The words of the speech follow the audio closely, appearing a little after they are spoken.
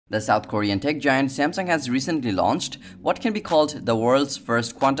The South Korean tech giant Samsung has recently launched what can be called the world's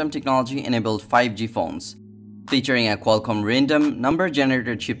first quantum technology-enabled 5G phones. Featuring a Qualcomm random number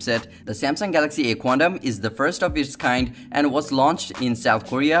generator chipset, the Samsung Galaxy A Quantum is the first of its kind and was launched in South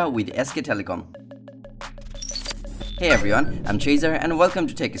Korea with SK Telecom. Hey everyone, I'm Chaser and welcome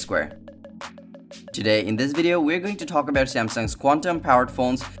to Tech Square. Today in this video, we're going to talk about Samsung's quantum-powered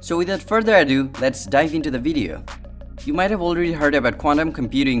phones, so without further ado, let's dive into the video. You might have already heard about quantum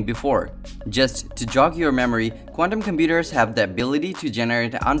computing before. Just to jog your memory, quantum computers have the ability to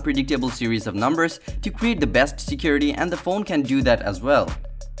generate an unpredictable series of numbers to create the best security, and the phone can do that as well.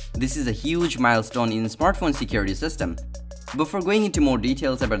 This is a huge milestone in smartphone security system. Before going into more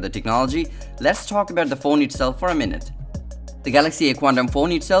details about the technology, let's talk about the phone itself for a minute. The Galaxy A Quantum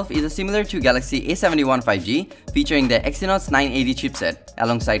phone itself is similar to Galaxy A71 5G, featuring the Exynos 980 chipset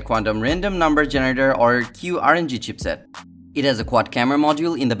alongside Quantum Random Number Generator or QRNG chipset. It has a quad camera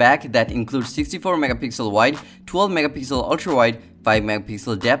module in the back that includes 64 megapixel wide, 12 megapixel ultra wide, 5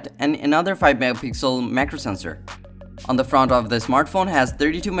 megapixel depth, and another 5 megapixel macro sensor. On the front of the smartphone has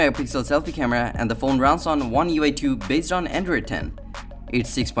 32 megapixel selfie camera, and the phone runs on One UI 2 based on Android 10. Its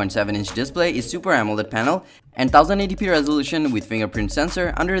 6.7-inch display is Super AMOLED panel and 1080p resolution with fingerprint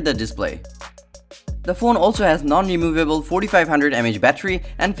sensor under the display. The phone also has non-removable 4500 mAh battery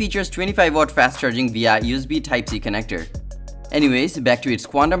and features 25-watt fast charging via USB Type-C connector. Anyways, back to its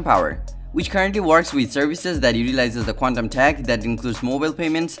quantum power, which currently works with services that utilizes the quantum tag that includes mobile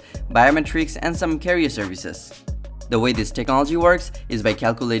payments, biometrics, and some carrier services. The way this technology works is by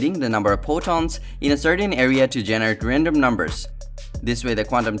calculating the number of photons in a certain area to generate random numbers. This way, the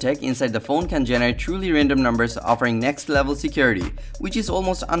quantum tech inside the phone can generate truly random numbers, offering next-level security, which is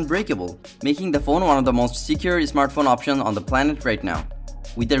almost unbreakable, making the phone one of the most secure smartphone options on the planet right now.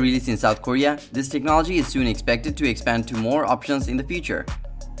 With the release in South Korea, this technology is soon expected to expand to more options in the future.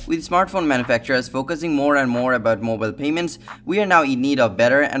 With smartphone manufacturers focusing more and more about mobile payments, we are now in need of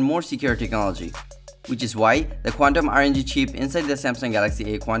better and more secure technology. Which is why the Quantum RNG chip inside the Samsung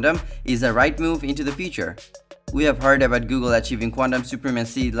Galaxy A Quantum is the right move into the future. We have heard about Google achieving quantum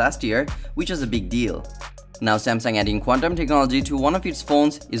supremacy last year, which was a big deal. Now Samsung adding quantum technology to one of its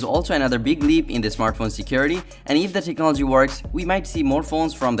phones is also another big leap in the smartphone security, and if the technology works, we might see more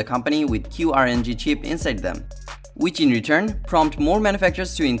phones from the company with QRNG chip inside them, which in return prompt more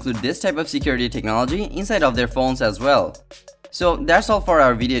manufacturers to include this type of security technology inside of their phones as well. So that's all for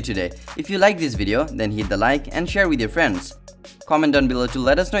our video today. If you like this video, then hit the like and share with your friends. Comment down below to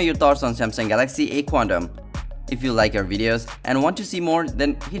let us know your thoughts on Samsung Galaxy A Quantum. If you like our videos and want to see more,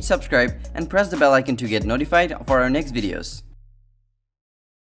 then hit subscribe and press the bell icon to get notified for our next videos.